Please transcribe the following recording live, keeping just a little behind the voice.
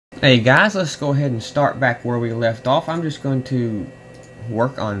Hey guys, let's go ahead and start back where we left off. I'm just going to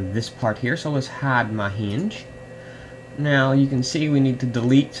work on this part here, so let's hide my hinge. Now you can see we need to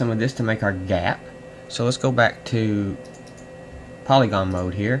delete some of this to make our gap. So let's go back to polygon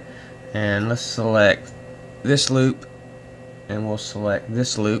mode here, and let's select this loop, and we'll select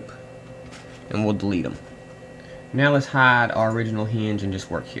this loop, and we'll delete them. Now let's hide our original hinge and just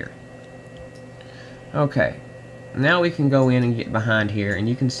work here. Okay. Now we can go in and get behind here, and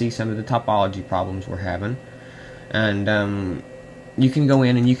you can see some of the topology problems we're having. And you can go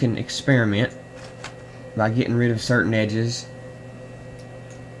in and you can experiment by getting rid of certain edges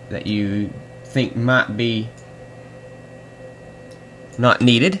that you think might be not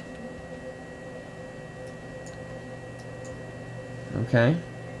needed. Okay.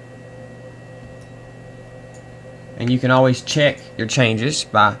 And you can always check your changes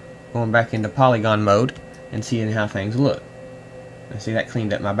by going back into polygon mode and seeing how things look. And see, that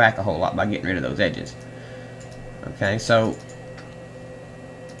cleaned up my back a whole lot by getting rid of those edges. Okay, so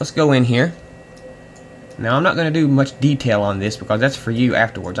let's go in here. Now I'm not going to do much detail on this because that's for you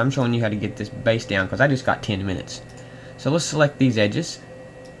afterwards. I'm showing you how to get this base down because I just got 10 minutes. So let's select these edges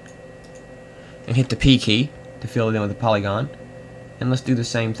and hit the P key to fill it in with a polygon. And let's do the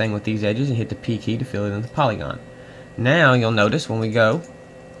same thing with these edges and hit the P key to fill it in with a polygon. Now you'll notice when we go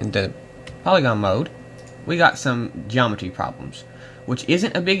into polygon mode, we got some geometry problems, which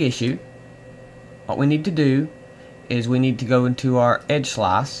isn't a big issue. What we need to do is we need to go into our edge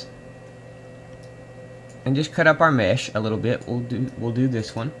slice and just cut up our mesh a little bit. We'll do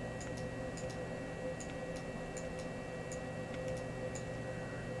this one.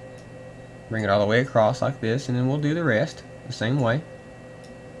 Bring it all the way across like this, and then we'll do the rest the same way.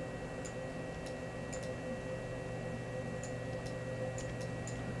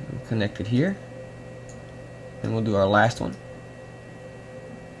 Connect it here. And we'll do our last one.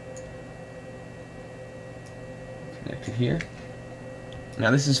 Connect it here. Now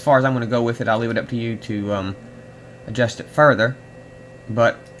this is as far as I'm going to go with it. I'll leave it up to you to adjust it further.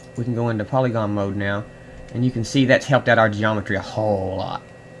 But we can go into polygon mode now. And you can see that's helped out our geometry a whole lot.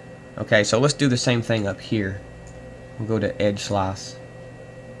 Okay, so let's do the same thing up here. We'll go to edge slice.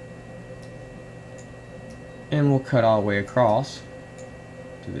 And we'll cut all the way across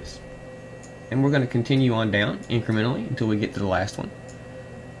to this. And we're going to continue on down incrementally until we get to the last one.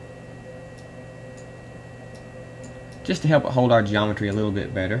 Just to help it hold our geometry a little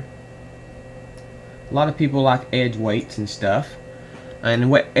bit better. A lot of people like edge weights and stuff.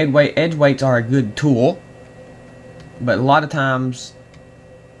 And edge weights are a good tool. But a lot of times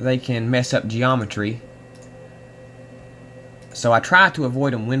they can mess up geometry. So I try to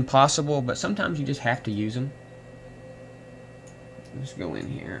avoid them when possible, but sometimes you just have to use them. Let's go in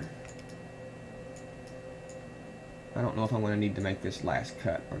here. I don't know if I'm going to need to make this last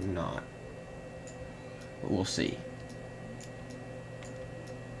cut or not, but we'll see.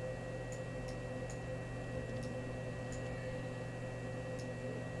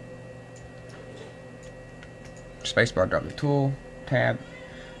 Spacebar, drop the tool, tab.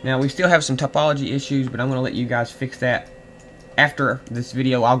 Now we still have some topology issues, but I'm going to let you guys fix that. After this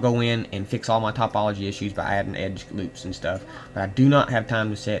video, I'll go in and fix all my topology issues by adding edge loops and stuff. But I do not have time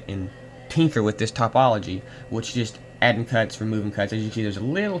to sit and tinker with this topology, which just adding cuts, removing cuts. As you can see, there's a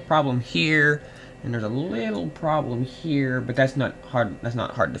little problem here, and there's a little problem here, but that's not hard. That's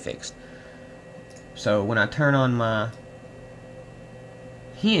not hard to fix. So when I turn on my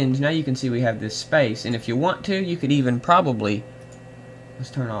hinge, now you can see we have this space, and if you want to, you could even probably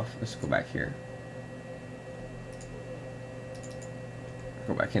let's go back here.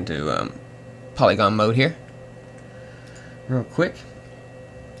 Go back into polygon mode here real quick.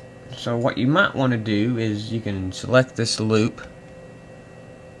 So what you might want to do is you can select this loop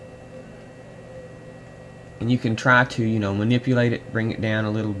and you can try to, you know, manipulate it, bring it down a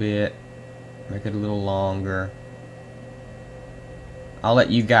little bit, make it a little longer. I'll let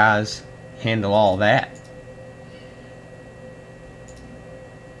you guys handle all that.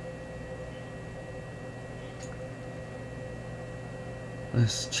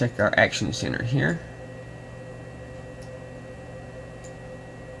 Let's check our action center here.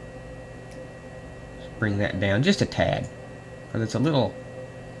 Let's bring that down just a tad, because it's a little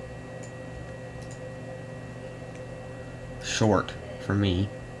short for me.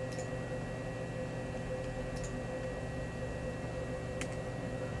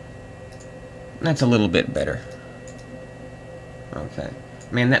 That's a little bit better. Okay.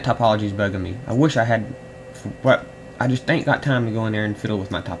 Man, that topology is bugging me. I wish I had, what? I just ain't got time to go in there and fiddle with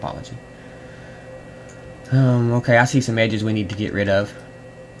my topology. Okay, I see some edges we need to get rid of.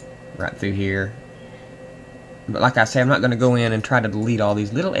 Right through here. But like I say, I'm not going to go in and try to delete all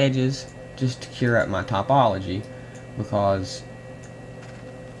these little edges just to cure up my topology, because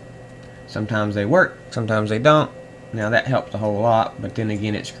sometimes they work, sometimes they don't. Now that helped a whole lot, but then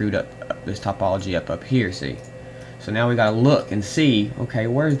again it screwed up this topology up here, see? So now we got to look and see, okay,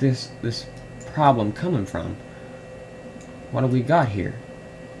 where's this problem coming from? What do we got here?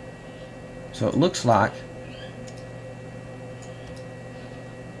 So it looks like,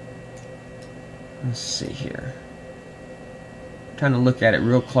 let's see here. I'm trying to look at it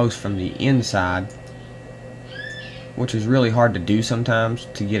real close from the inside, which is really hard to do sometimes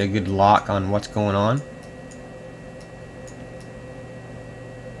to get a good lock on what's going on.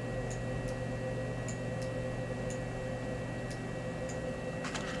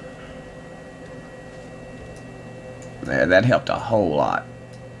 There, that helped a whole lot.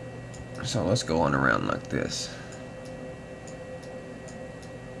 So let's go on around like this.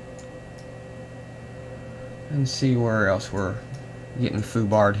 And see where else we're getting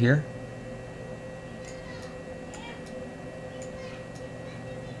foobarred here.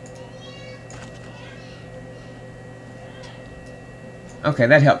 Okay,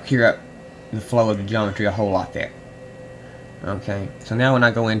 that helped clear up the flow of the geometry a whole lot there. Okay, so now when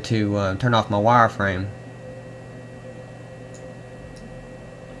I go into turn off my wireframe,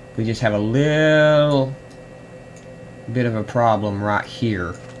 we just have a little bit of a problem right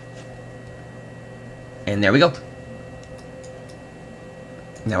here. And there we go.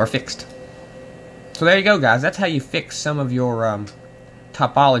 Now we're fixed. So there you go, guys. That's how you fix some of your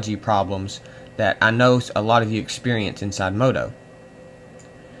topology problems that I know a lot of you experience inside Modo.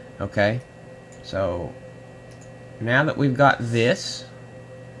 Okay, so now that we've got this,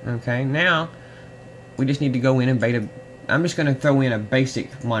 okay, now we just need to go in and beta. I'm just going to throw in a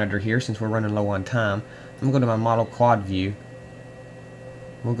basic monitor here since we're running low on time. I'm going to go to my model quad view.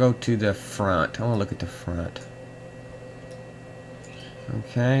 We'll go to the front. I want to look at the front.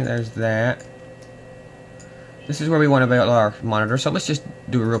 Okay, there's that. This is where we want to build our monitor. So let's just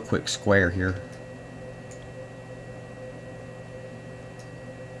do a real quick square here.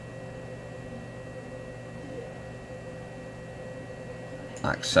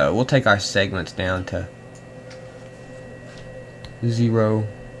 Like so. We'll take our segments down to 0,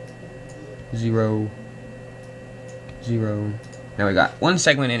 0, 0. Now we got one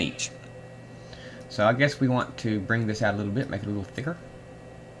segment in each. So I guess we want to bring this out a little bit, make it a little thicker,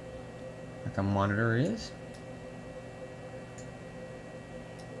 like a monitor is.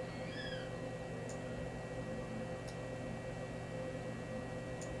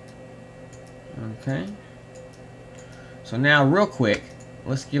 Okay. So now real quick,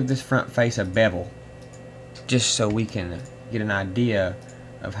 let's give this front face a bevel, just so we can get an idea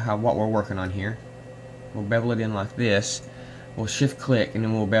of what we're working on here. We'll bevel it in like this. We'll shift click and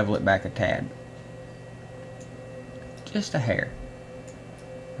then we'll bevel it back a tad. Just a hair.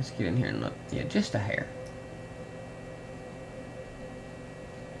 Let's get in here and look. Yeah, just a hair.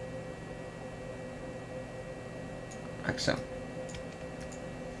 Like so.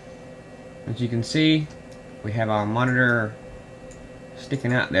 As you can see, we have our monitor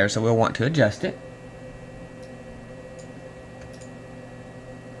sticking out there, so we'll want to adjust it.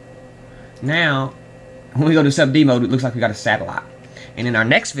 Now, when we go to sub D mode, it looks like we got a satellite. And in our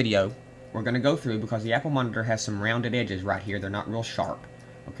next video, we're going to go through, because the Apple monitor has some rounded edges right here. They're not real sharp.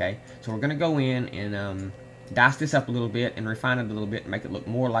 Okay, so we're going to go in and dice this up a little bit and refine it a little bit and make it look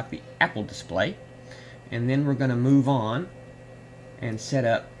more like the Apple display. And then we're going to move on and set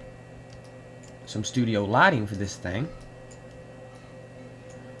up some studio lighting for this thing.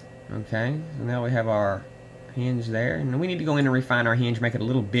 Okay, so now we have our hinge there, and we need to go in and refine our hinge, make it a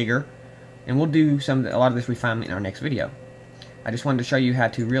little bigger, and we'll do a lot of this refinement in our next video. I just wanted to show you how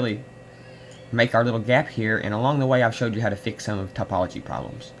to really make our little gap here, and along the way I've showed you how to fix some of the topology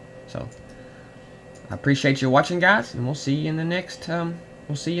problems. So I appreciate you watching, guys, and we'll see you in the next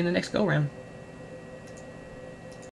go round.